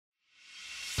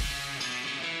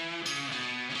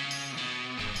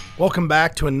Welcome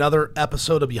back to another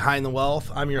episode of Behind the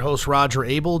Wealth. I'm your host, Roger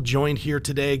Abel, joined here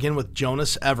today again with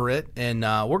Jonas Everett, and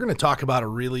we're going to talk about a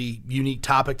really unique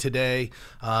topic today.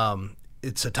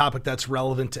 It's a topic that's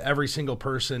relevant to every single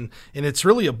person, and it's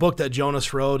really a book that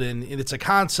Jonas wrote, and it's a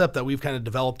concept that we've kind of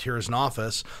developed here as an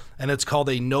office, and it's called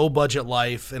A No-Budget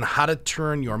Life and How to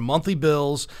Turn Your Monthly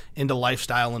Bills into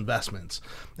Lifestyle Investments.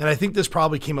 And I think this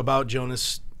probably came about,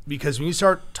 Jonas, because when you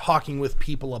start talking with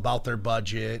people about their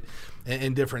budget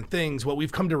and different things, what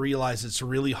we've come to realize it's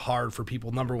really hard for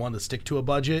people, number one, to stick to a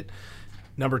budget,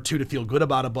 number two, to feel good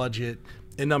about a budget,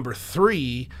 and number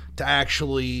three, to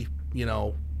actually,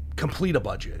 complete a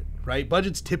budget, right?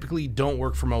 Budgets typically don't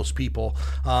work for most people.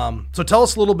 So tell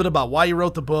us a little bit about why you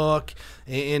wrote the book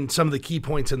and some of the key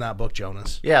points in that book,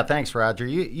 Jonas. Yeah, thanks, Roger.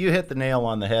 You hit the nail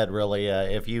on the head, really.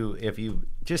 If you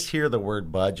just hear the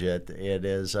word budget,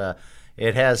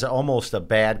 it has almost a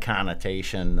bad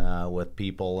connotation with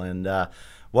people. And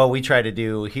what we try to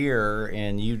do here,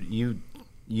 and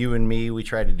you and me, we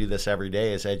try to do this every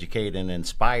day, is educate and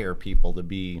inspire people to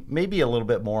be maybe a little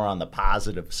bit more on the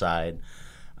positive side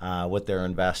with their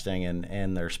investing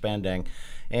and their spending.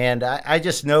 And I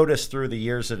just noticed through the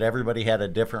years that everybody had a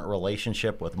different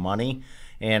relationship with money.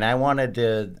 And I wanted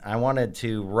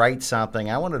to write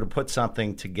something. I wanted to put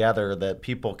something together that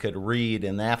people could read,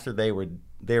 and after they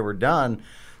were done,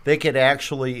 they could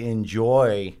actually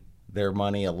enjoy their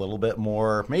money a little bit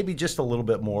more, maybe just a little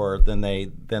bit more than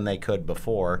they could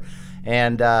before.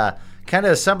 And kind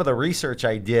of some of the research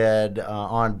I did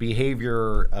on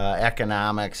behavior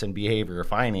economics and behavior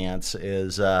finance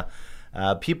is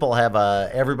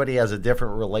everybody has a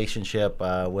different relationship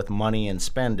with money and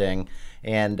spending.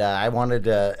 And I wanted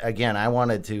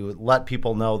to let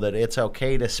people know that it's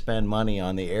okay to spend money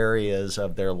on the areas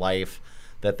of their life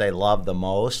that they love the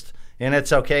most. And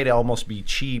it's okay to almost be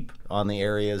cheap on the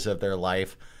areas of their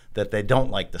life that they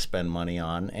don't like to spend money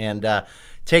on. And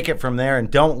take it from there, and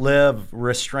don't live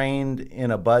restrained in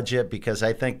a budget, because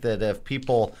I think that if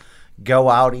people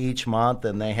go out each month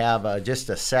and they have just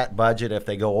a set budget, if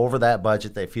they go over that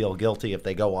budget, they feel guilty. If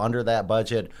they go under that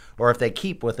budget, or if they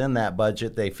keep within that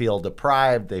budget, they feel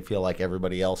deprived. They feel like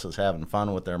everybody else is having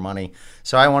fun with their money.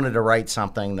 So I wanted to write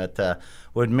something that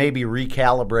would maybe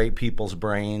recalibrate people's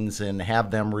brains and have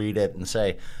them read it and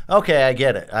say, okay, I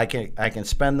get it. I can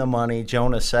spend the money.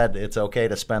 Jonas said it's okay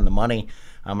to spend the money.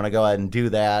 I'm going to go ahead and do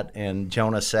that. And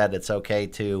Jonas said it's okay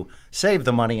to save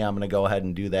the money. I'm going to go ahead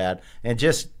and do that. And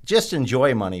just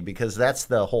enjoy money, because that's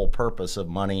the whole purpose of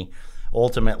money.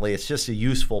 Ultimately, it's just a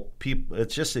useful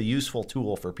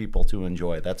tool for people to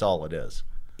enjoy. That's all it is.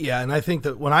 Yeah, and I think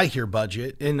that when I hear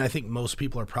budget, and I think most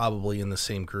people are probably in the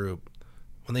same group,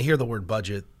 when they hear the word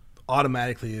budget,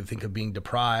 automatically they think of being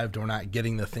deprived or not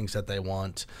getting the things that they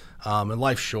want. And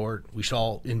life's short. We should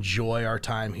all enjoy our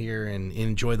time here and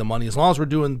enjoy the money, as long as we're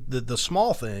doing the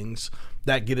small things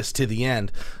that get us to the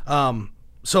end.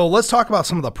 So let's talk about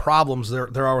some of the problems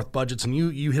there are with budgets. And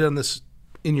you hit on this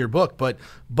in your book, but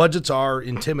budgets are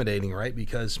intimidating, right?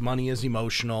 Because money is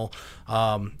emotional.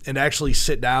 And actually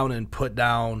sit down and put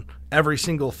down every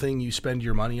single thing you spend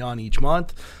your money on each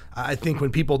month. I think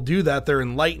when people do that, they're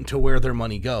enlightened to where their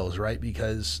money goes, right?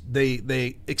 Because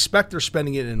they expect they're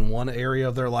spending it in one area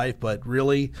of their life, but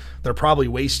really they're probably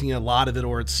wasting a lot of it,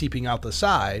 or it's seeping out the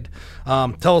side.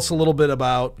 Tell us a little bit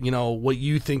about, what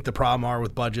you think the problem are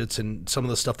with budgets and some of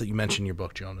the stuff that you mentioned in your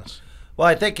book, Jonas. Well,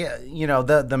 I think,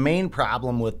 the main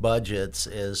problem with budgets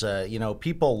is,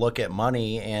 people look at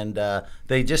money and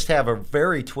they just have a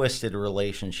very twisted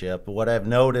relationship. What I've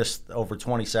noticed over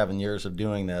 27 years of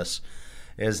doing this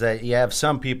is that you have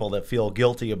some people that feel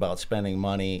guilty about spending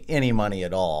money, any money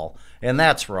at all, and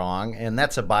that's wrong, and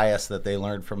that's a bias that they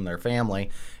learned from their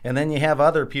family. And then you have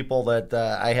other people that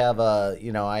I have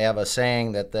a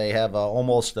saying that they have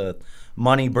almost a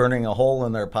money burning a hole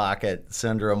in their pocket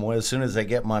syndrome. As soon as they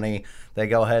get money, they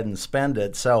go ahead and spend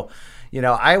it. So,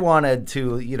 I wanted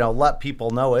to, let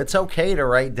people know it's okay to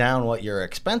write down what your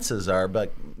expenses are,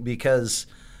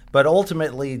 but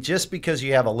ultimately, just because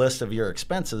you have a list of your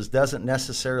expenses doesn't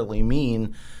necessarily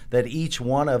mean that each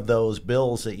one of those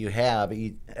bills that you have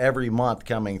every month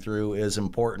coming through is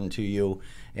important to you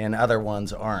and other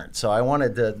ones aren't. So I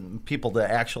wanted people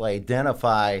to actually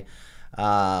identify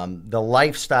the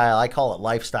lifestyle, I call it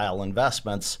lifestyle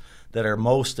investments, that are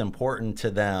most important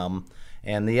to them.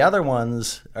 And the other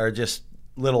ones are just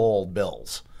little old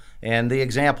bills. And the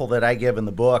example that I give in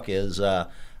the book is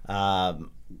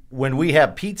when we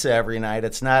have pizza every night,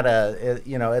 it's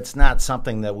not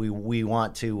something that we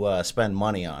want to spend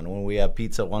money on. When we have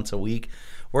pizza once a week,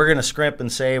 we're going to scrimp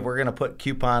and save. We're going to put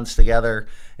coupons together,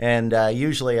 and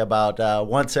usually about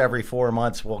once every 4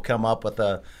 months, we'll come up with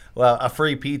a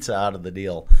free pizza out of the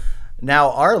deal.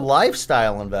 Now, our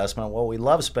lifestyle investment, what we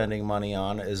love spending money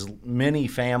on, is mini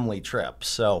family trips.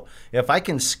 So if I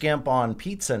can skimp on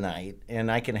pizza night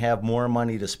and I can have more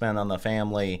money to spend on the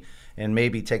family and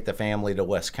maybe take the family to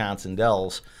Wisconsin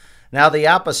Dells. Now, the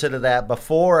opposite of that,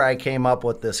 before I came up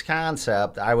with this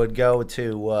concept, I would go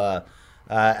to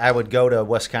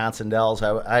Wisconsin Dells.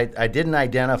 I didn't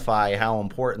identify how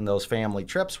important those family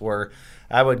trips were.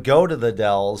 I would go to the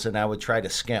Dells and I would try to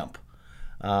skimp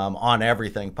on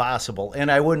everything possible,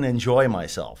 and I wouldn't enjoy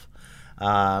myself.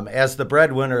 As the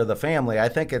breadwinner of the family, I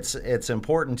think it's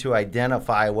important to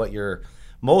identify what your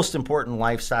most important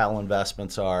lifestyle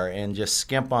investments are and just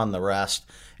skimp on the rest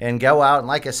and go out. And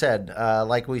like I said,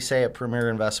 like we say at Premier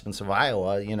Investments of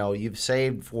Iowa, you've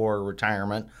saved for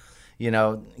retirement,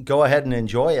 go ahead and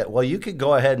enjoy it. Well, you could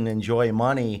go ahead and enjoy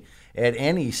money at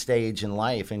any stage in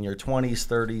life, in your 20s,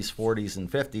 30s, 40s, and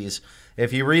 50s.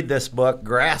 If you read this book,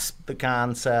 grasp the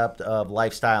concept of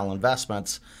lifestyle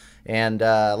investments. And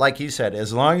like you said,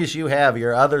 as long as you have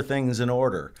your other things in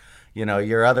order,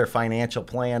 your other financial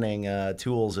planning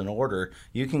tools in order,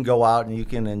 you can go out and you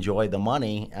can enjoy the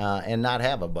money and not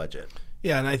have a budget.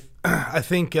 Yeah, and I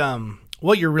think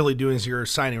what you're really doing is you're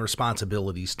assigning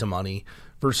responsibilities to money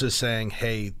versus saying,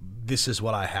 hey, this is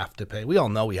what I have to pay. We all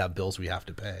know we have bills we have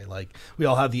to pay. Like, we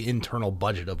all have the internal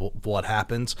budget of what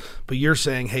happens. But you're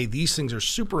saying, hey, these things are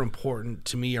super important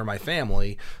to me or my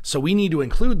family, so we need to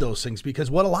include those things. Because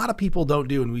what a lot of people don't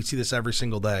do, and we see this every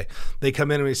single day, they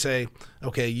come in and we say,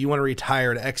 okay, you want to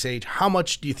retire at X age. How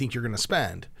much do you think you're going to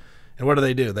spend? And what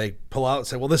do? They pull out and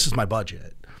say, well, this is my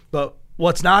budget. But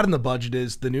what's not in the budget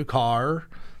is the new car,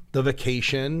 the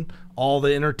vacation, all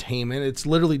the entertainment. It's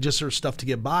literally just their stuff to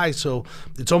get by. So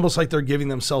it's almost like they're giving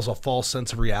themselves a false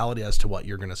sense of reality as to what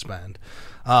you're going to spend.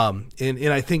 And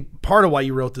I think part of why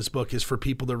you wrote this book is for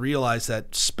people to realize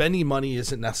that spending money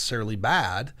isn't necessarily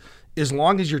bad as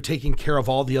long as you're taking care of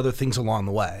all the other things along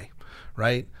the way,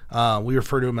 right? We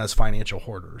refer to them as financial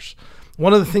hoarders.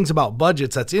 One of the things about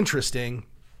budgets that's interesting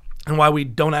and why we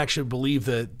don't actually believe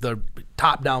that the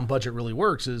top-down budget really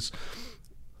works is,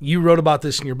 you wrote about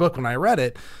this in your book when I read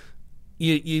it.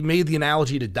 You made the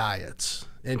analogy to diets.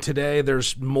 And today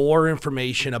there's more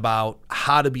information about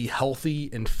how to be healthy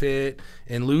and fit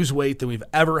and lose weight than we've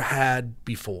ever had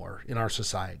before in our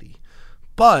society.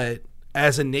 But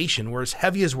as a nation, we're as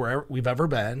heavy as we've ever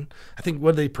been. I think,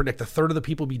 what do they predict? A third of the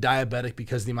people be diabetic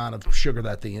because of the amount of sugar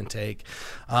that they intake.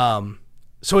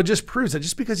 So it just proves that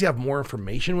just because you have more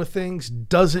information with things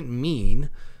doesn't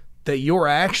mean that you're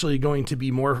actually going to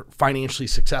be more financially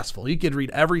successful. You could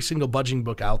read every single budgeting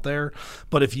book out there,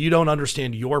 but if you don't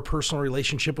understand your personal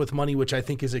relationship with money, which I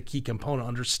think is a key component,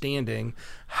 understanding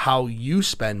how you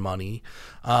spend money,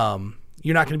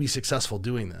 you're not going to be successful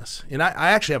doing this. And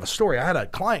I actually have a story. I had a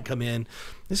client come in.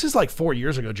 This is like 4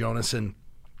 years ago, Jonas, and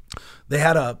they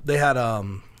had a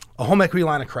home equity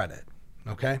line of credit.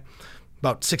 Okay.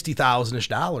 About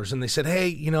 $60,000-ish, and they said,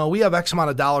 hey, we have X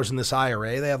amount of dollars in this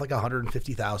IRA. They have like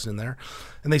 $150,000 in there.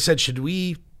 And they said, should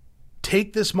we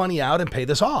take this money out and pay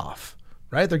this off?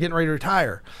 Right? They're getting ready to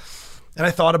retire. And I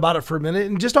thought about it for a minute,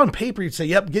 and just on paper, you'd say,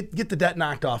 yep, get the debt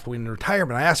knocked off going into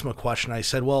retirement. I asked them a question. I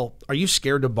said, well, are you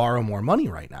scared to borrow more money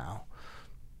right now?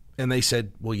 And they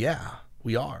said, well, yeah,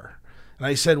 we are. And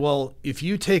I said, well, if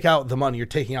you take out the money, you're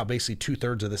taking out basically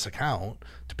 2/3 of this account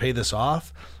to pay this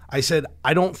off. I said,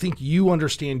 I don't think you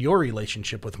understand your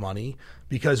relationship with money,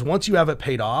 because once you have it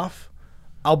paid off,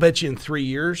 I'll bet you in 3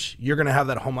 years, you're going to have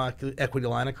that home equity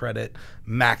line of credit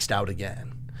maxed out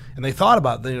again. And they thought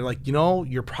about it. They're like,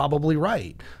 you're probably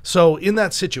right. So in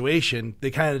that situation,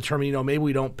 they kind of determined, maybe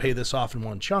we don't pay this off in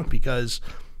one chunk because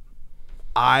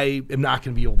I am not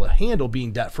going to be able to handle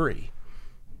being debt free,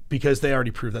 because they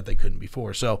already proved that they couldn't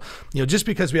before. So, just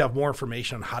because we have more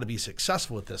information on how to be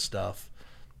successful with this stuff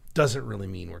doesn't really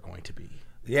mean we're going to be.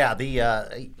 Yeah,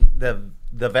 the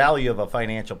value of a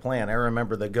financial plan. I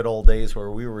remember the good old days where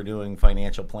we were doing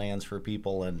financial plans for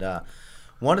people, and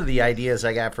one of the ideas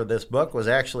I got for this book was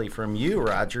actually from you,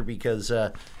 Roger, because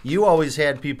you always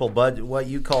had people budget what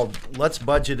you called, let's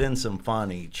budget in some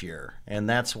fun each year, and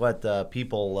that's what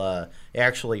people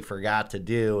actually forgot to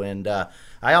do. And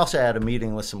I also had a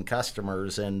meeting with some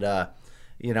customers, and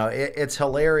it's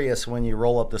hilarious when you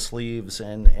roll up the sleeves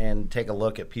and take a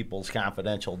look at people's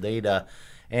confidential data,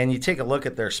 and you take a look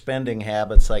at their spending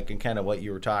habits, like in kind of what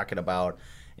you were talking about.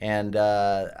 And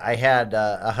I had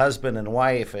a husband and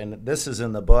wife, and this is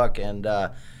in the book, and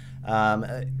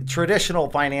traditional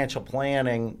financial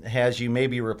planning has you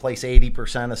maybe replace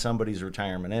 80% of somebody's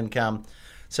retirement income.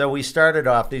 So we started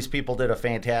off, these people did a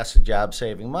fantastic job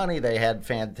saving money. They had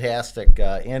fantastic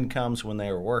incomes when they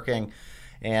were working.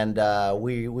 And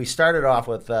we started off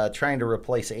with trying to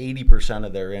replace 80%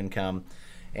 of their income.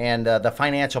 And the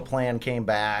financial plan came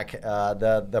back,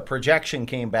 the projection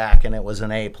came back, and it was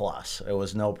an A+. It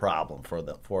was no problem for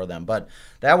them. But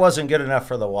that wasn't good enough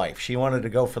for the wife. She wanted to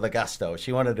go for the gusto.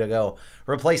 She wanted to go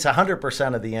replace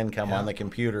 100% of the income on the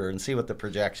computer and see what the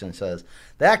projection says.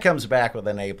 That comes back with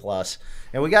an A+.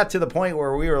 And we got to the point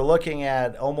where we were looking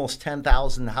at almost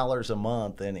 $10,000 a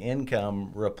month in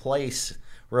income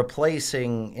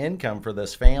replacing income for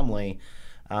this family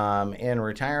in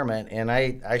retirement. And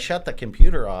I shut the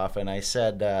computer off, and I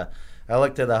said, I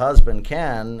looked at the husband,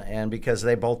 Ken, and because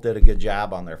they both did a good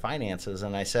job on their finances,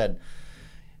 and I said,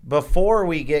 before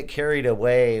we get carried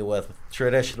away with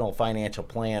traditional financial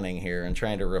planning here and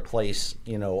trying to replace,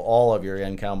 all of your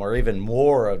income or even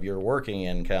more of your working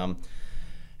income,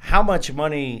 how much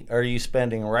money are you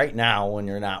spending right now when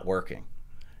you're not working?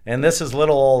 And this is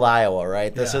little old Iowa,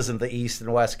 right? This isn't the East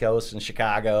and West Coast and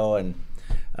Chicago and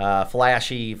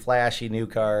flashy new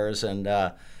cars. And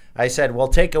I said, well,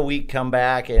 take a week, come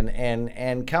back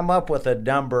and come up with a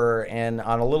number and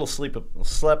on a little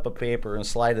slip of paper and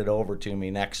slide it over to me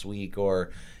next week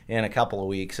or in a couple of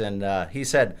weeks. And he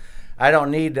said, I don't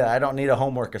need a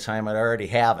homework assignment. I already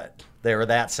have it. They were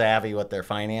that savvy with their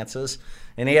finances.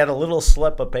 And he had a little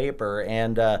slip of paper,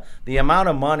 and the amount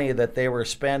of money that they were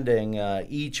spending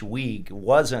each week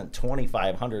wasn't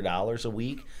 $2,500 a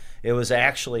week. It was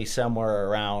actually somewhere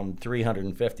around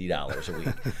 $350 a week.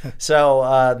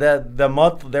 So their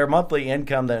monthly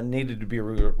income that needed to be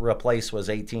replaced was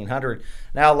 $1,800.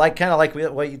 Now, kind of like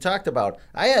what you talked about,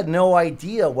 I had no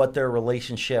idea what their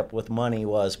relationship with money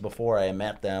was before I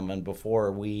met them and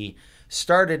before we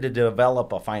started to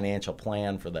develop a financial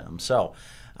plan for them. So,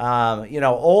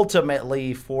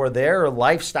 ultimately for their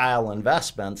lifestyle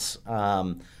investments,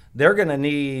 they're going to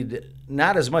need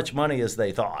not as much money as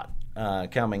they thought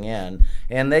coming in,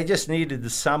 and they just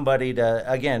needed somebody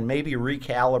to, again, maybe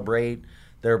recalibrate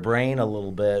their brain a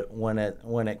little bit when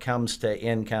it comes to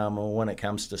income and when it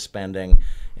comes to spending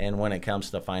and when it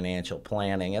comes to financial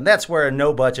planning. And that's where a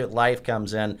no budget life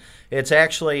comes in. It's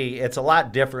a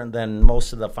lot different than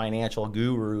most of the financial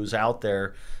gurus out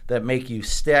there that make you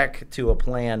stick to a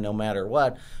plan no matter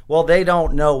what. Well, they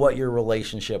don't know what your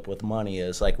relationship with money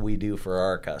is like we do for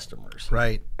our customers.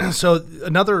 Right. So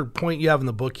another point you have in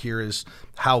the book here is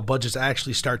how budgets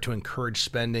actually start to encourage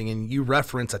spending, and you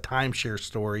reference a timeshare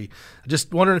story.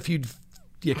 Just wondering if you'd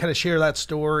kind of share that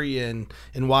story and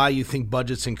why you think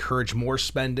budgets encourage more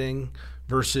spending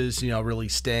versus, really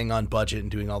staying on budget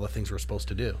and doing all the things we're supposed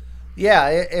to do. Yeah,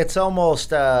 it's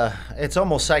almost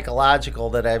psychological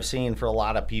that I've seen for a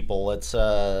lot of people. It's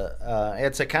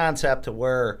a concept to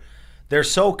where they're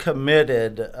so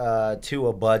committed to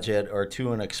a budget or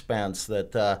to an expense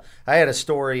that I had a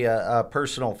story, a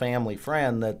personal family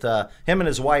friend that him and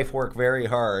his wife work very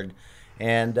hard.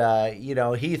 And,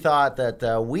 he thought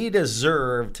that we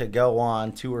deserved to go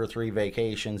on 2 or 3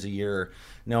 vacations a year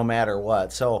no matter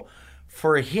what. So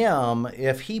for him,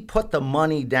 if he put the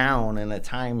money down in a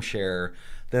timeshare,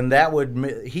 then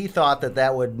he thought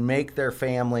that would make their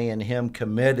family and him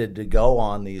committed to go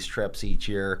on these trips each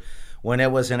year, when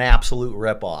it was an absolute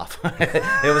ripoff.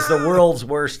 It was the world's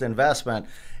worst investment.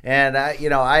 And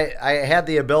I had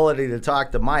the ability to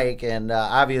talk to Mike, and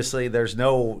obviously there's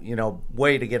no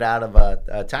way to get out of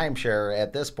a timeshare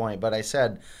at this point. But I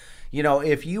said,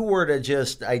 if you were to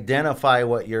just identify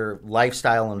what your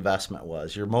lifestyle investment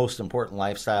was, your most important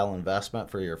lifestyle investment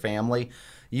for your family,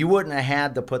 you wouldn't have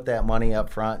had to put that money up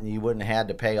front, and you wouldn't have had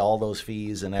to pay all those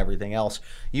fees and everything else.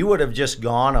 You would have just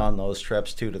gone on those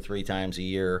trips 2 to 3 times a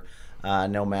year,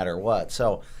 no matter what.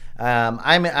 So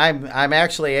I'm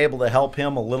actually able to help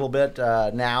him a little bit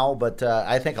now, but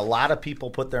I think a lot of people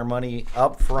put their money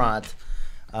up front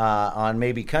on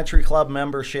maybe country club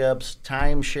memberships,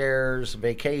 timeshares,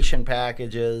 vacation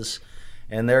packages,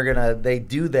 and they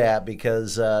do that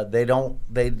because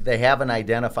they haven't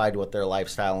identified what their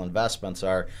lifestyle investments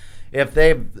are. If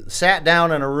they've sat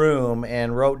down in a room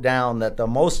and wrote down that the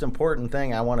most important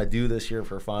thing I want to do this year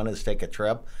for fun is take a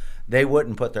trip, they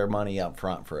wouldn't put their money up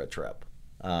front for a trip.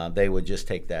 They would just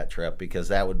take that trip because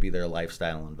that would be their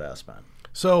lifestyle investment.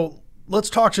 So let's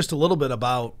talk just a little bit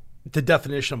about the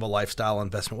definition of a lifestyle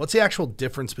investment. What's the actual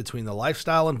difference between the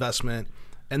lifestyle investment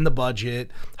and the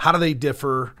budget? How do they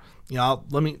differ? Why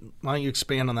don't you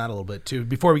expand on that a little bit too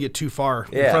before we get too far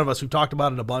in front of us? We've talked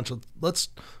about it a bunch. Let's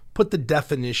put the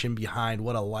definition behind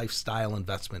what a lifestyle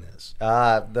investment is.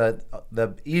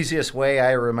 The easiest way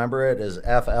I remember it is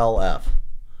FLF.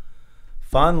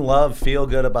 Fun, love, feel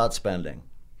good about spending.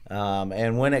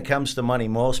 And when it comes to money,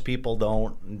 most people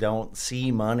don't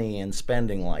see money and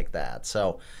spending like that.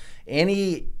 So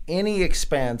any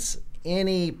expense,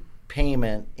 any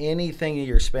payment, anything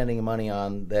you're spending money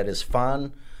on that is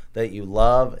fun, that you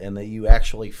love, and that you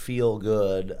actually feel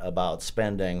good about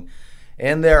spending,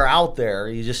 and they're out there.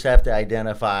 You just have to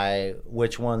identify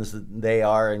which ones they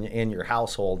are in your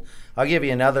household. I'll give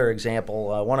you another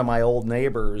example. One of my old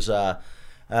neighbors,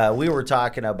 we were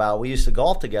talking about, we used to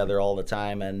golf together all the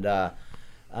time,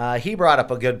 and he brought up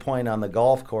a good point on the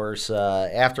golf course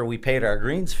after we paid our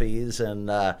greens fees, and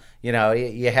you know,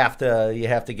 you have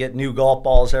to get new golf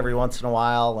balls every once in a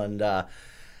while, and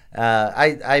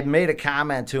I made a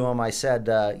comment to him. I said,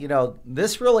 you know,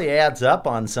 this really adds up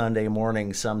on Sunday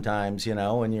mornings sometimes, you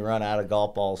know, when you run out of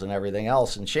golf balls and everything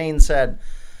else. And Shane said,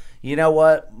 you know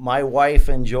what, my wife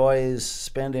enjoys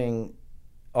spending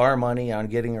our money on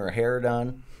getting her hair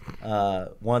done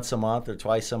once a month or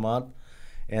twice a month.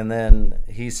 And then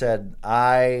he said,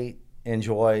 I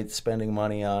enjoy spending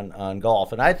money on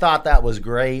golf. And I thought that was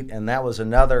great. And that was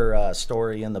another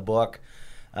story in the book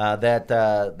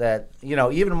that you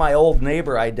know, even my old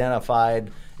neighbor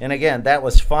identified. And again, that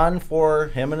was fun for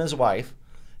him and his wife.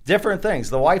 Different things.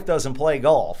 The wife doesn't play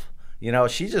golf. You know,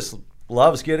 she just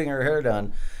loves getting her hair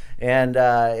done. And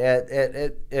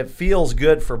it feels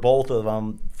good for both of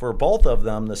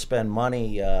them to spend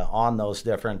money on those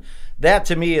different. That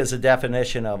to me is a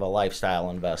definition of a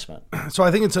lifestyle investment. So I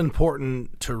think it's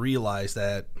important to realize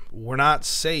that we're not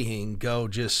saying go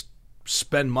just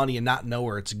spend money and not know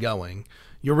where it's going.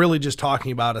 You're really just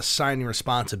talking about assigning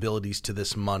responsibilities to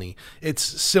this money. It's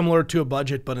similar to a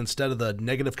budget, but instead of the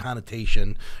negative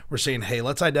connotation, we're saying, hey,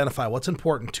 let's identify what's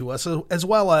important to us, as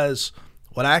well as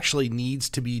what actually needs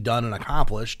to be done and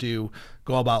accomplished to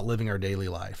go about living our daily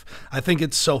life. I think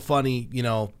it's so funny, you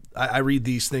know, I read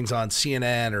these things on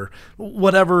CNN or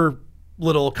whatever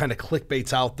little kind of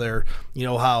clickbaits out there, you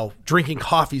know, how drinking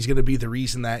coffee is going to be the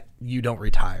reason that you don't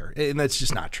retire. And that's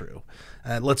just not true.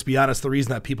 Let's be honest, the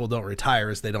reason that people don't retire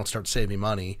is they don't start saving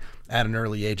money at an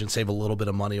early age and save a little bit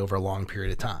of money over a long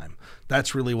period of time.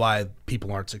 That's really why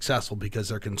people aren't successful, because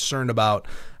they're concerned about,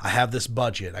 I have this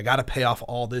budget, I got to pay off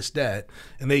all this debt,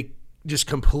 and they just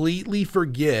completely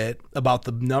forget about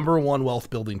the number one wealth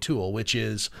building tool, which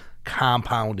is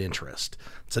compound interest.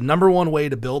 It's the number one way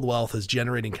to build wealth, is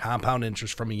generating compound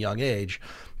interest from a young age.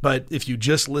 But if you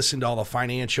just listen to all the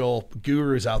financial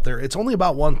gurus out there, it's only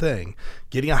about one thing: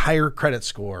 getting a higher credit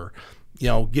score, you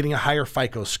know, getting a higher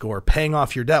FICO score, paying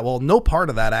off your debt. Well, no part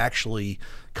of that actually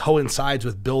coincides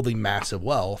with building massive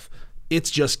wealth. It's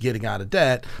just getting out of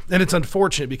debt. And it's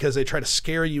unfortunate because they try to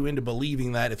scare you into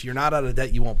believing that if you're not out of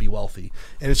debt, you won't be wealthy.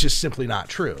 And it's just simply not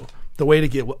true. The way to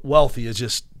get wealthy is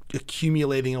just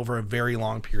accumulating over a very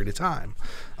long period of time.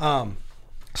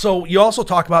 So you also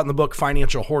talk about in the book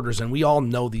financial hoarders, and we all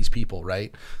know these people,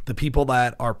 right? The people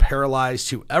that are paralyzed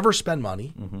to ever spend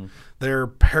money. Mm-hmm. They're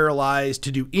paralyzed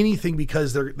to do anything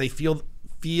because they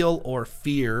feel or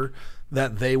fear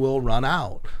that they will run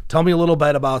out. Tell me a little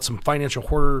bit about some financial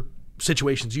hoarder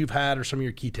situations you've had, or some of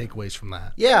your key takeaways from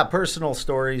that. Yeah, personal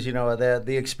stories. You know,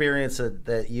 the experience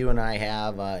that you and I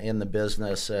have in the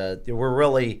business. We're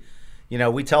really, you know,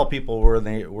 we tell people we're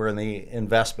in the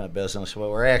investment business, but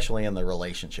we're actually in the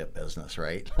relationship business,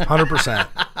 right?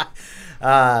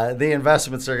 100%. The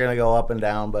investments are going to go up and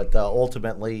down, but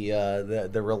ultimately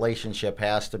the relationship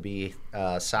has to be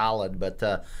solid.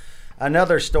 But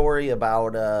another story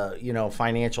about you know,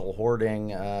 financial hoarding.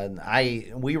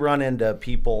 We run into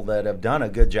people that have done a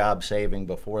good job saving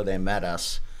before they met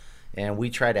us, and we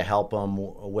try to help them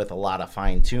with a lot of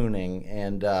fine tuning.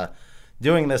 And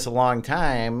doing this a long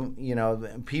time, you know,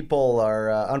 people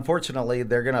are, unfortunately,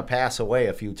 they're going to pass away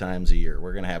a few times a year.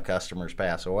 We're going to have customers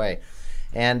pass away.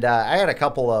 And I had a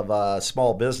couple of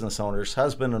small business owners,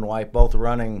 husband and wife, both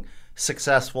running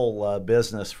successful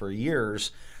business for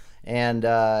years. And,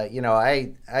 you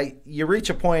know, you reach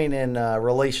a point in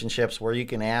relationships where you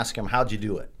can ask them, how'd you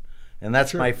do it? And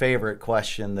that's my favorite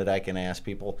question that I can ask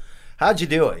people. How'd you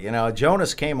do it? You know,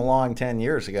 Jonas came along 10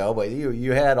 years ago, but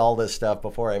you had all this stuff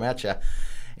before I met you.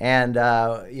 And,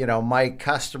 you know, my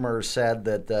customers said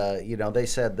that, you know, they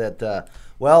said that,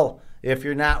 well, if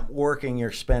you're not working,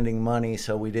 you're spending money,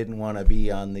 so we didn't want to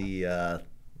be on the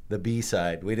B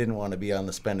side. We didn't want to be on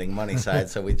the spending money side,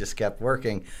 so we just kept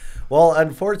working. Well,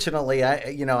 unfortunately,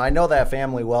 I know that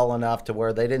family well enough to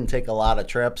where they didn't take a lot of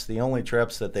trips. The only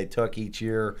trips that they took each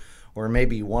year were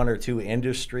maybe one or two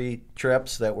industry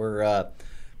trips that were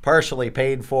partially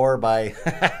paid for by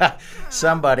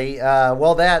somebody.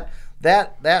 Well,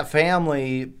 that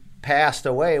family passed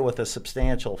away with a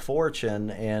substantial fortune,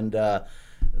 and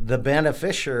the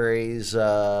beneficiaries,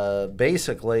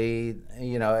 basically,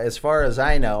 as far as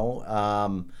I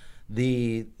know,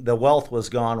 the wealth was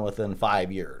gone within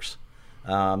 5 years.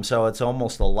 So it's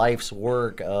almost a life's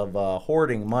work of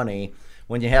hoarding money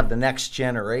when you have the next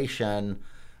generation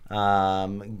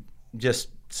just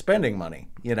spending money,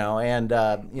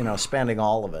 and spending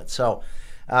all of it. So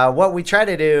what we try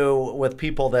to do with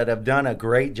people that have done a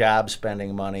great job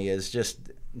spending money is just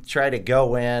try to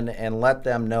go in and let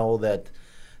them know that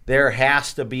there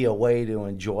has to be a way to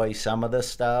enjoy some of this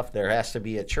stuff. There has to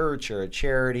be a church or a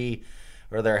charity,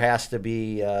 or there has to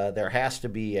be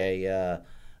a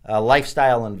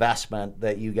lifestyle investment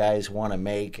that you guys want to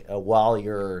make while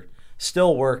you're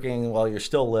still working, while you're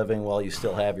still living, while you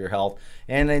still have your health,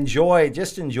 and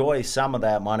enjoy some of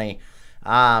that money.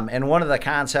 And one of the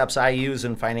concepts I use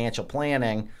in financial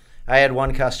planning, I had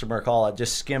one customer call it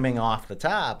just skimming off the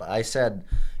top. I said,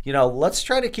 let's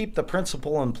try to keep the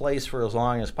principal in place for as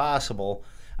long as possible.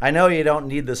 I know you don't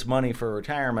need this money for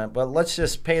retirement, but let's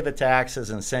just pay the taxes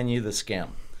and send you the skim.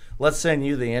 Let's send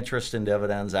you the interest and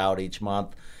dividends out each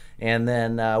month. And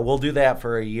then we'll do that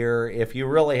for a year. If you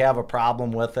really have a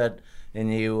problem with it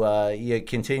and you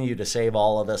continue to save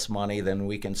all of this money, then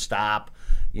we can stop,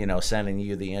 sending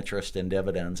you the interest and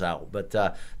dividends out. But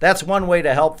that's one way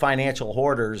to help financial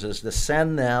hoarders, is to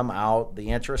send them out the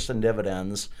interest and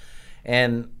dividends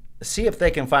and see if they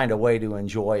can find a way to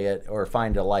enjoy it or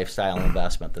find a lifestyle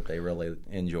investment that they really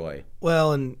enjoy.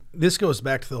 Well, and this goes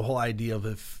back to the whole idea of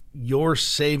if you're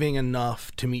saving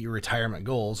enough to meet your retirement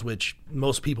goals, which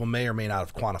most people may or may not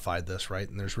have quantified this, right?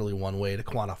 And there's really one way to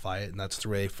quantify it, and that's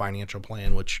through a financial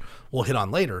plan, which we'll hit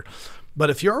on later. But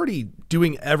if you're already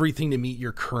doing everything to meet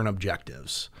your current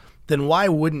objectives, then why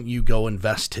wouldn't you go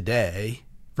invest today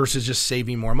versus just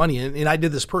saving more money? And I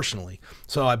did this personally.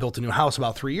 So I built a new house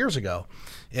about 3 years ago,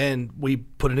 and we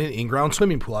put in an in-ground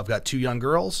swimming pool. I've got 2 young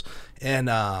girls, and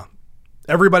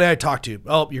everybody I talk to,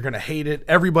 you're going to hate it.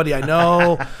 Everybody I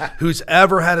know who's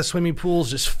ever had a swimming pool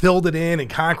just filled it in and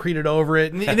concreted over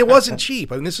it. And it wasn't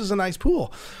cheap. I mean, this is a nice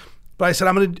pool. But I said,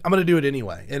 I'm going to do it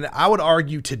anyway. And I would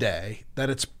argue today that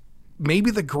it's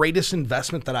maybe the greatest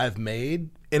investment that I've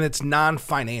made, and it's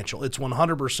non-financial. It's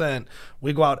 100%.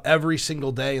 We go out every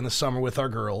single day in the summer with our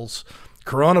girls.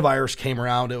 Coronavirus came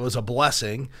around. It was a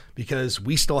blessing because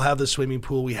we still have the swimming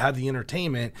pool. We have the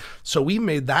entertainment. So we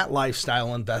made that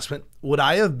lifestyle investment. Would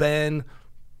I have been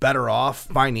better off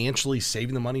financially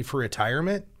saving the money for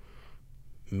retirement?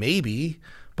 Maybe.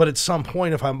 But at some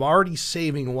point, if I'm already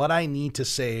saving what I need to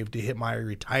save to hit my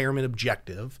retirement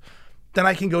objective, then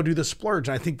I can go do the splurge.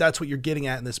 And I think that's what you're getting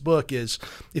at in this book is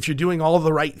if you're doing all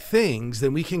the right things,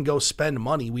 then we can go spend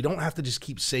money. We don't have to just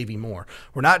keep saving more.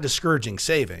 We're not discouraging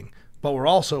saving, but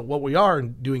what we are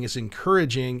doing is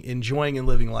encouraging, enjoying, and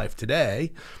living life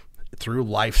today through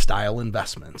lifestyle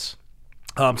investments.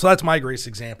 So that's my greatest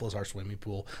example is our swimming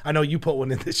pool. I know you put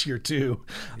one in this year too.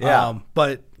 Yeah.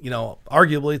 But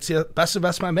arguably it's the best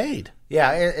investment I made.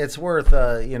 Yeah, it's worth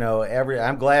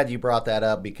I'm glad you brought that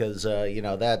up because you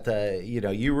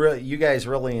guys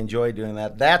really enjoy doing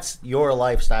that. That's your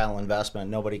lifestyle investment.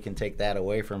 Nobody can take that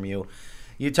away from you.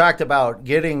 You talked about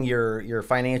getting your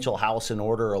financial house in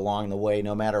order along the way,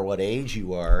 no matter what age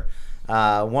you are.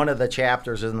 One of the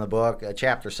chapters in the book,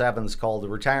 chapter 7, is called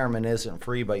 "Retirement Isn't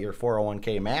Free, but Your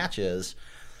 401k Matches."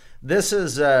 This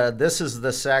is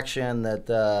the section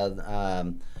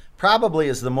that probably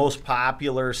is the most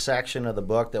popular section of the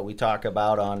book that we talk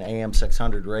about on AM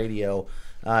 600 radio.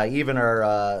 Even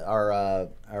our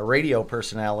radio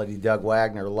personality, Doug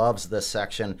Wagner, loves this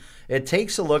section. It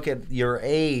takes a look at your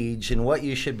age and what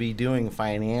you should be doing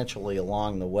financially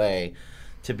along the way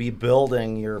to be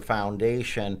building your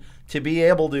foundation, to be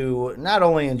able to not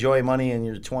only enjoy money in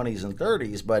your 20s and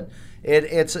 30s, but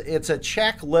it's a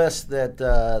checklist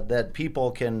that people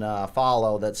can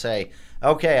follow that say,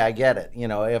 okay, I get it.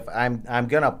 If I'm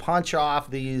gonna punch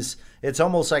off these, it's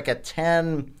almost like a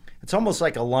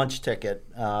lunch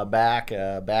ticket back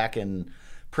in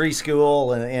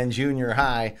preschool and junior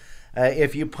high.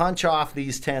 If you punch off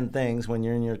these 10 things when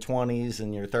you're in your 20s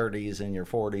and your 30s and your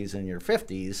 40s and your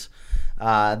 50s,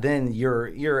 then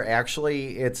you're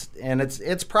actually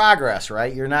it's progress,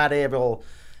 right? You're not able.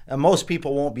 Most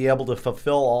people won't be able to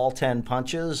fulfill all 10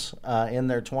 punches in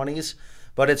their 20s,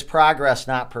 but it's progress,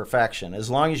 not perfection. As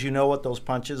long as you know what those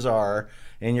punches are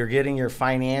and you're getting your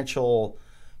financial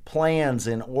plans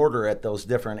in order at those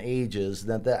different ages,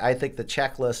 then I think the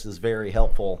checklist is very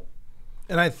helpful.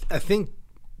 And I think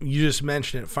you just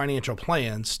mentioned it, financial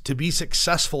plans. To be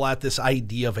successful at this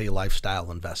idea of a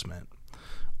lifestyle investment,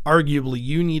 arguably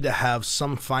you need to have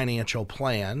some financial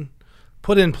plan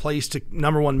put in place to,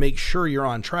 number one, make sure you're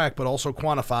on track, but also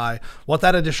quantify what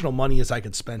that additional money is I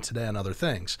could spend today on other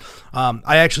things.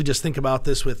 I actually just think about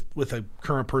this with a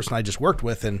current person I just worked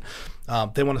with, and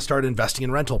they want to start investing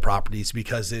in rental properties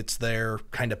because it's their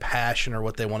kind of passion or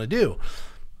what they want to do.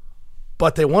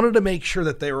 But they wanted to make sure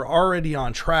that they were already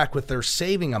on track with their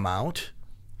saving amount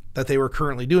that they were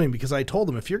currently doing, because I told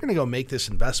them, if you're going to go make this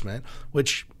investment,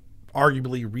 which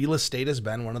arguably real estate has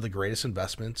been one of the greatest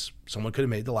investments someone could have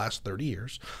made the last 30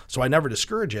 years. So I never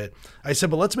discourage it. I said,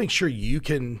 but let's make sure you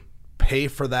can pay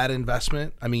for that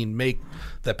investment. I mean, make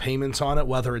the payments on it,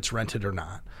 whether it's rented or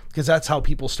not, because that's how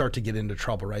people start to get into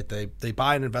trouble, right? They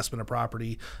buy an investment of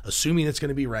property, assuming it's going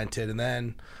to be rented. And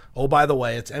then, oh, by the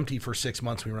way, it's empty for 6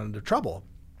 months. We run into trouble.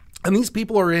 And these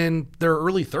people are in their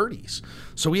early 30s.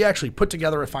 So we actually put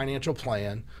together a financial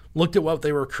plan, looked at what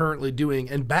they were currently doing,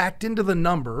 and backed into the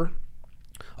number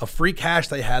of free cash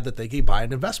they had that they could buy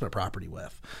an investment property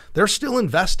with. They're still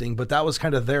investing, but that was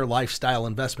kind of their lifestyle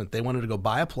investment. They wanted to go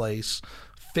buy a place,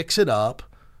 fix it up,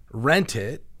 rent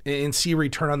it, and see a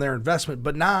return on their investment,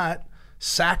 but not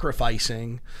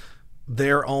sacrificing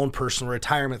their own personal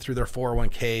retirement through their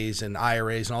 401ks and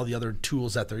IRAs and all the other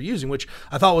tools that they're using, which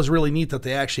I thought was really neat that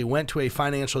they actually went to a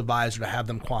financial advisor to have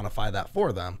them quantify that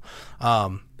for them.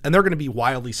 And they're going to be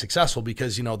wildly successful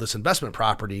because, this investment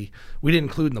property we didn't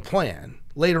include in the plan.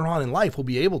 Later on in life, we'll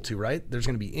be able to, right? There's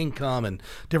going to be income and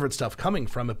different stuff coming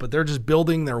from it, but they're just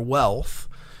building their wealth,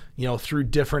 through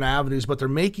different avenues, but they're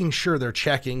making sure they're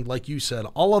checking, like you said,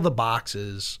 all of the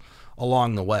boxes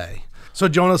along the way. So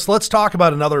Jonas, let's talk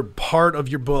about another part of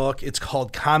your book. It's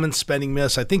called Common Spending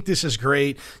Myths. I think this is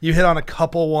great. You hit on a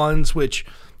couple ones, which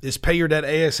is pay your debt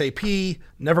ASAP,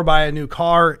 never buy a new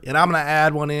car, and I'm going to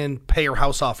add one in, pay your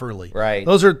house off early. Right.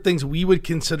 Those are things we would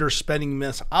consider spending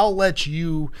myths. I'll let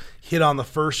you hit on the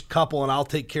first couple, and I'll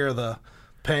take care of the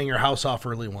paying your house off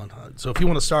early one. So if you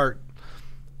want to start.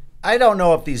 I don't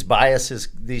know if these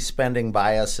spending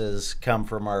biases come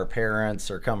from our parents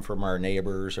or come from our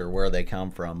neighbors or where they come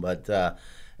from. But,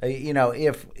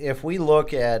 if we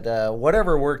look at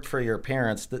whatever worked for your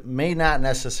parents, that may not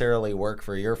necessarily work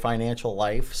for your financial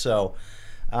life. So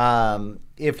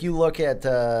if you look at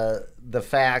the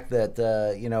fact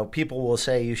that, people will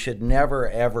say you should never,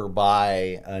 ever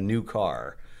buy a new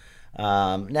car.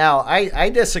 Now,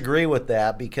 I disagree with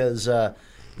that because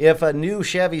if a new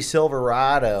Chevy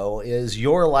Silverado is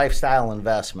your lifestyle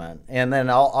investment, and then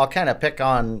I'll kind of pick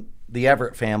on the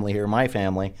Everett family here, my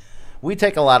family, we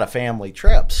take a lot of family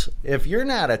trips. If you're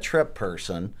not a trip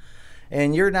person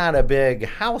and you're not a big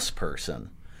house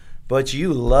person, but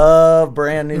you love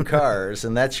brand new cars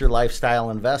and that's your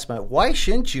lifestyle investment, why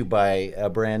shouldn't you buy a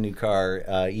brand new car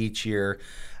each year?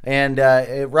 And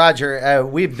Roger,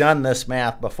 we've done this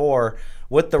math before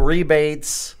with the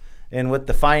rebates and with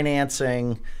the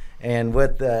financing and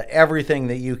with everything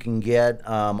that you can get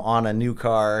on a new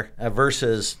car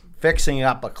versus fixing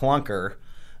up a clunker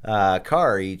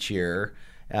car each year.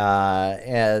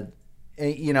 I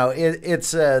think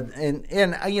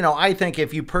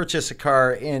if you purchase a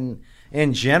car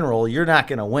in general, you're not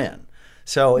going to win.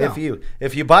 So no.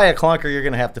 if you buy a clunker, you're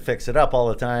going to have to fix it up all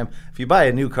the time. If you buy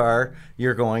a new car,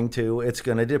 it's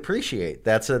going to depreciate.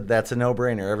 That's a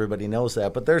no-brainer. Everybody knows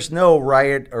that. But there's no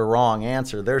right or wrong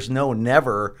answer. There's no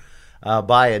never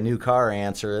buy a new car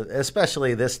answer,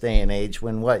 especially this day and age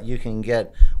when you can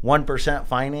get 1%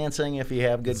 financing if you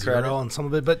have good credit on some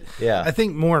of it. But yeah. I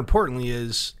think more importantly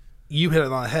is you hit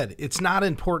it on the head. It's not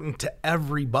important to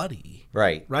everybody.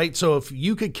 Right. So if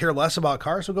you could care less about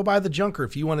cars, so go buy the junker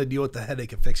if you want to deal with the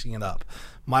headache of fixing it up.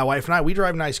 My wife and I, we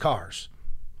drive nice cars.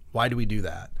 Why do we do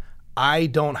that? I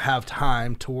don't have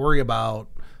time to worry about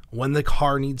when the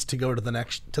car needs to go to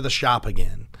the shop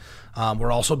again.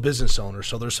 We're also business owners,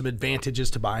 so there's some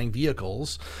advantages to buying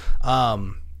vehicles.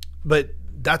 But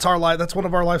that's one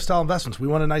of our lifestyle investments. We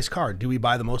want a nice car. Do we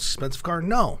buy the most expensive car?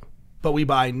 No. But we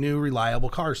buy new, reliable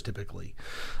cars typically.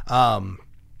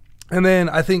 And then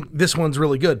I think this one's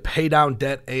really good. Pay down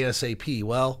debt ASAP.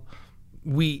 Well,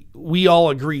 we all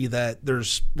agree that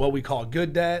there's what we call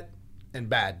good debt and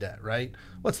bad debt, right?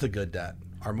 What's the good debt?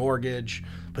 Our mortgage,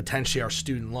 potentially our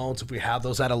student loans if we have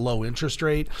those at a low interest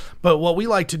rate. But what we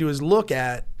like to do is look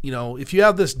at, if you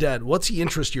have this debt, what's the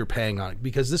interest you're paying on it?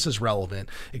 Because this is relevant,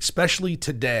 especially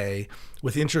today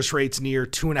with interest rates near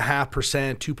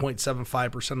 2.5%,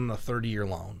 2.75% on a 30-year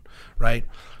loan, right?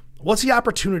 What's the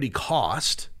opportunity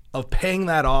cost of paying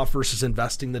that off versus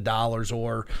investing the dollars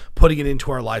or putting it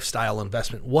into our lifestyle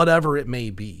investment, whatever it may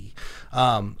be.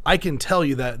 I can tell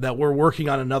you that we're working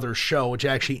on another show which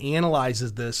actually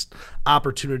analyzes this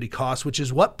opportunity cost, which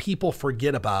is what people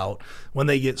forget about when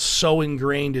they get so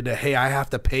ingrained into, hey, I have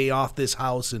to pay off this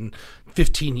house in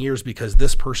 15 years because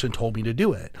this person told me to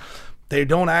do it. They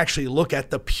don't actually look at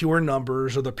the pure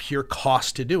numbers or the pure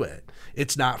cost to do it.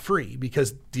 It's not free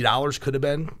because the dollars could have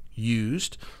been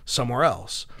used somewhere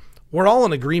else. We're all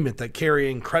in agreement that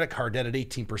carrying credit card debt at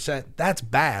 18%, that's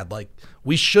bad. Like,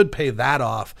 we should pay that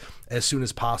off as soon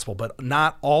as possible, but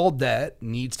not all debt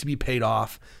needs to be paid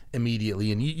off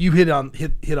immediately. And you hit on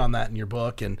that in your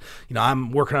book. And,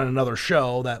 I'm working on another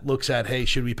show that looks at, hey,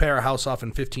 should we pay our house off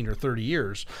in 15 or 30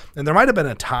 years? And there might've been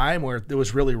a time where it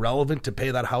was really relevant to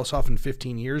pay that house off in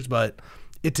 15 years, but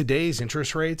at today's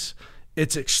interest rates,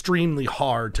 it's extremely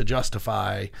hard to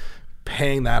justify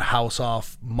paying that house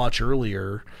off much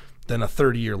earlier than a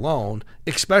 30-year loan,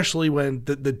 especially when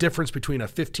the difference between a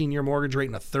 15-year mortgage rate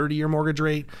and a 30-year mortgage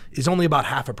rate is only about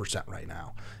 0.5% right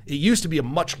now. It used to be a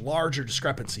much larger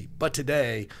discrepancy, but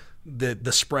today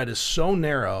the spread is so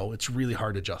narrow, it's really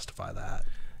hard to justify that.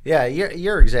 Yeah,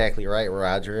 you're exactly right,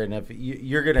 Roger. And if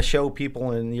you're going to show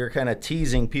people, and you're kind of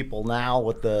teasing people now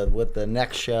with the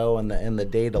next show and the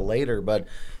data later, but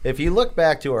if you look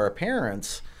back to our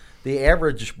parents, the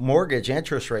average mortgage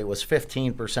interest rate was 15%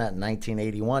 in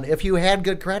 1981 if you had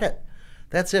good credit.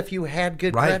 That's if you had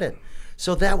good credit.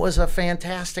 So that was a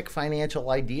fantastic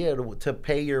financial idea to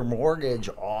pay your mortgage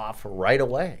off right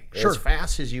away, as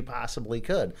fast as you possibly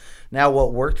could. Now,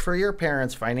 what worked for your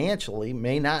parents financially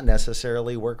may not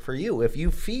necessarily work for you. If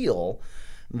you feel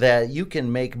that you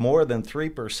can make more than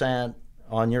 3%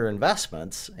 on your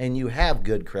investments and you have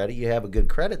good credit, you have a good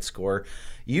credit score,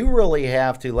 you really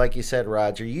have to, like you said,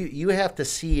 Roger, you have to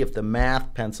see if the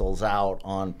math pencils out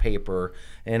on paper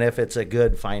and if it's a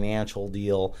good financial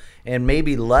deal, and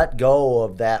maybe let go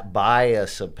of that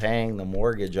bias of paying the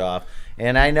mortgage off.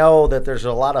 And I know that there's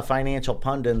a lot of financial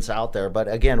pundits out there, but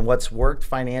again, what's worked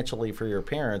financially for your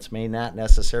parents may not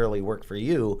necessarily work for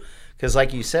you, because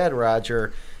like you said,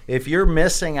 Roger, if you're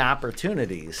missing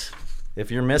opportunities, if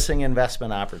you're missing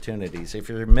investment opportunities, if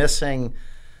you're missing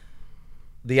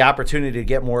the opportunity to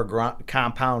get more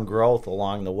compound growth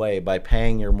along the way by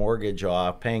paying your mortgage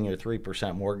off, paying your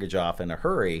 3% mortgage off in a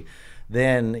hurry,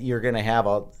 then you're going to have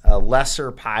a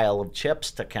lesser pile of chips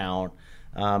to count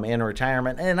in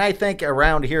retirement. And I think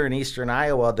around here in eastern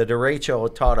Iowa, the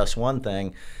derecho taught us one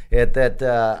thing,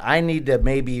 that I need to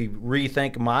maybe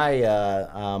rethink my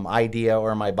idea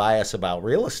or my bias about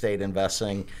real estate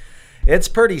investing. It's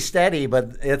pretty steady, but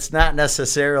it's not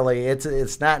necessarily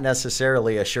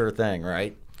a sure thing,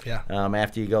 right? Yeah.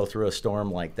 After you go through a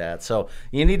storm like that, so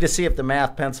you need to see if the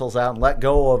math pencils out and let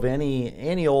go of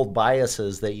any old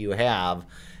biases that you have.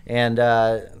 And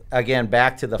again,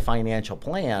 back to the financial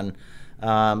plan.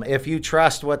 If you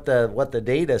trust what the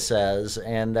data says,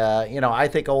 and I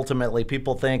think ultimately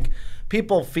people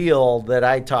feel that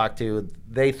I talk to,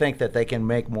 they think that they can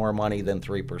make more money than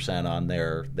 3% on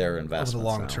their investments over the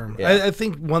long term. Yeah. I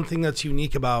think one thing that's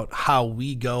unique about how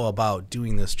we go about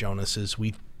doing this, Jonas, is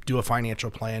we do a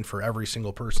financial plan for every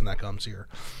single person that comes here.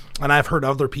 And I've heard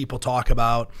other people talk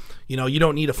about, you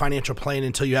don't need a financial plan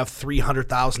until you have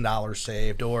 $300,000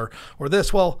 saved or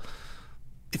this. Well,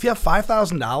 if you have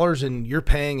 $5,000 and you're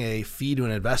paying a fee to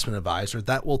an investment advisor,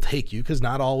 that will take you, because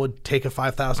not all would take a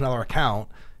 $5,000 account,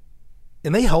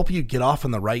 and they help you get off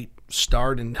on the right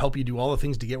start and help you do all the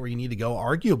things to get where you need to go,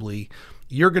 arguably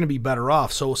you're going to be better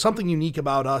off. So something unique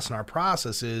about us and our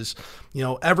process is,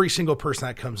 every single person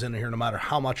that comes in here, no matter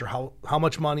how much or how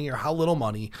much money or how little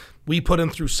money, we put them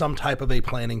through some type of a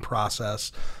planning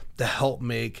process to help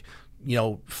make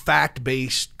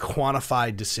fact-based,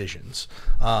 quantified decisions.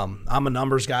 I'm a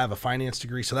numbers guy. I have a finance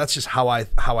degree, so that's just how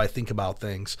I think about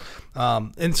things.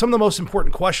 And some of the most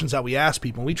important questions that we ask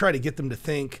people, and we try to get them to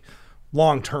think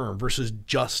long term versus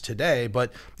just today.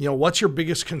 But what's your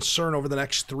biggest concern over the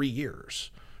next 3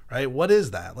 years? Right? What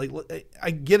is that? Like,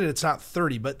 I get it, it's not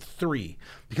 30, but 3,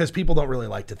 because people don't really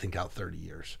like to think out 30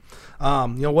 years.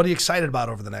 What are you excited about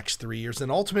over the next 3 years?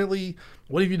 And ultimately,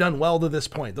 what have you done well to this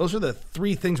point? Those are the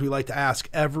 3 things we like to ask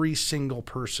every single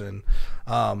person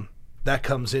that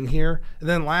comes in here. And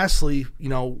then lastly,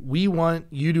 we want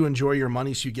you to enjoy your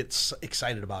money so you get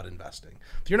excited about investing.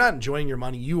 If you're not enjoying your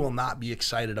money, you will not be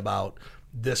excited about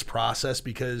this process,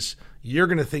 because you're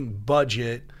going to think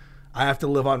budget. I have to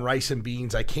live on rice and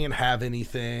beans. I can't have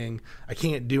anything. I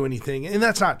can't do anything. And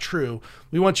that's not true.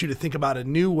 We want you to think about a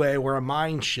new way, or a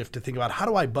mind shift to think about, how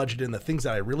do I budget in the things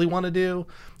that I really want to do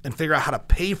and figure out how to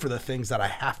pay for the things that I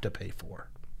have to pay for.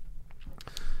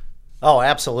 Oh,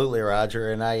 absolutely,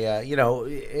 Roger. And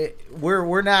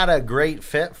we're not a great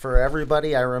fit for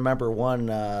everybody. I remember one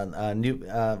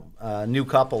new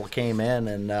couple came in,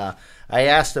 and I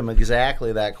asked them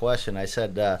exactly that question. I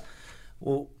said,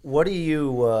 well, what are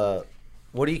you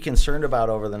concerned about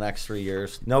over the next 3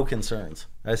 years? No concerns.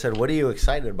 I said, what are you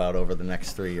excited about over the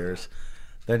next 3 years?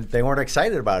 They weren't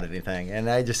excited about anything. And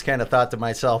I just kind of thought to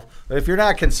myself, if you're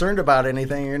not concerned about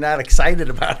anything, you're not excited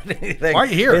about anything. Why are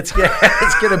you here? It's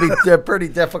going to be pretty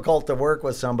difficult to work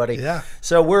with somebody. Yeah.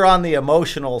 So we're on the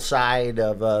emotional side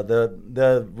of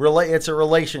it's a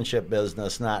relationship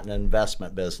business, not an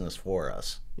investment business for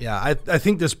us. Yeah, I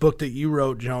think this book that you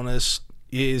wrote, Jonas,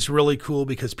 is really cool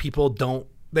because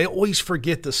they always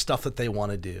forget the stuff that they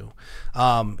want to do.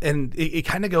 And it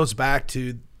kind of goes back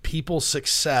to people's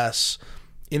success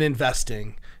in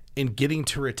investing, in getting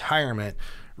to retirement,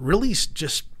 really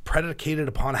just predicated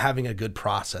upon having a good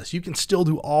process. You can still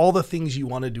do all the things you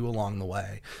want to do along the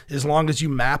way, as long as you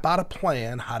map out a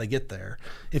plan how to get there.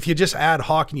 If you just ad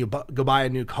hoc and you go buy a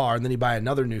new car and then you buy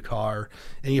another new car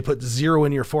and you put zero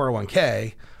in your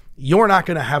 401k, you're not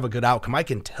going to have a good outcome. I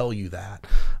can tell you that.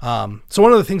 So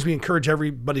one of the things we encourage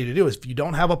everybody to do is if you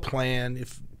don't have a plan,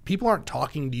 if people aren't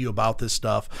talking to you about this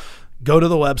stuff, go to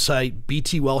the website,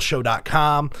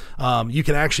 btwellshow.com. You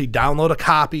can actually download a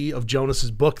copy of Jonas's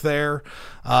book there.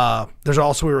 There's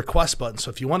also a request button.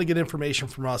 So if you want to get information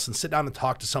from us and sit down and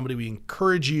talk to somebody, we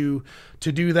encourage you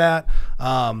to do that.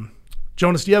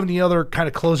 Jonas, do you have any other kind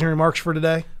of closing remarks for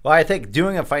today? Well, I think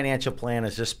doing a financial plan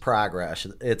is just progress.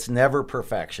 It's never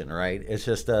perfection, right? It's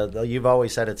just, you've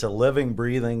always said it's a living,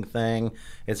 breathing thing.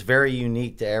 It's very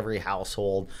unique to every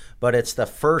household, but it's the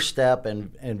first step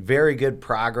and very good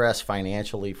progress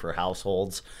financially for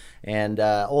households. And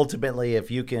ultimately,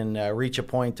 if you can reach a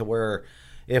point to where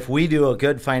if we do a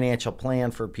good financial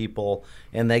plan for people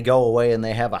and they go away and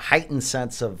they have a heightened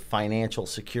sense of financial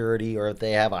security, or if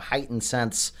they have a heightened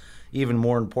sense, even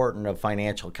more important, of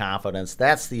financial confidence,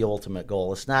 that's the ultimate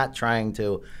goal. It's not trying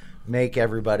to make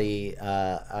everybody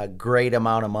a great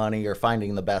amount of money or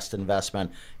finding the best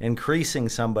investment. Increasing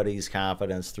somebody's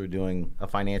confidence through doing a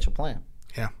financial plan.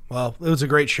 Yeah, well, it was a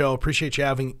great show. Appreciate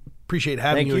having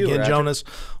Thank you again, Roger. Jonas.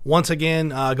 Once again,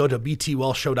 go to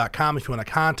btwellshow.com if you want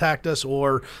to contact us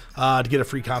or to get a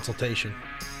free consultation.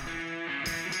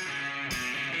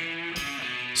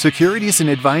 Securities and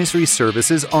advisory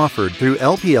services offered through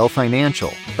LPL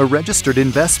Financial, a registered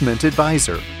investment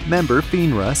advisor, member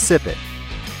FINRA SIPC.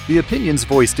 The opinions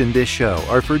voiced in this show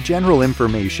are for general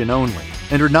information only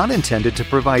and are not intended to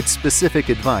provide specific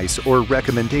advice or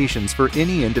recommendations for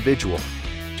any individual.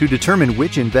 To determine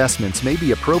which investments may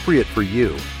be appropriate for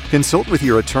you, consult with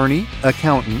your attorney,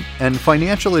 accountant, and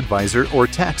financial advisor or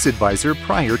tax advisor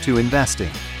prior to investing.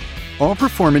 All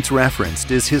performance referenced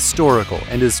is historical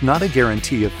and is not a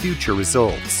guarantee of future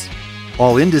results.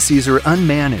 All indices are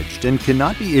unmanaged and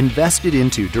cannot be invested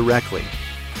into directly.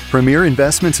 Premier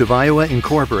Investments of Iowa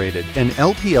Incorporated and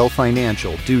LPL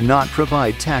Financial do not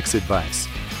provide tax advice.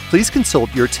 Please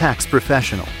consult your tax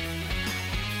professional.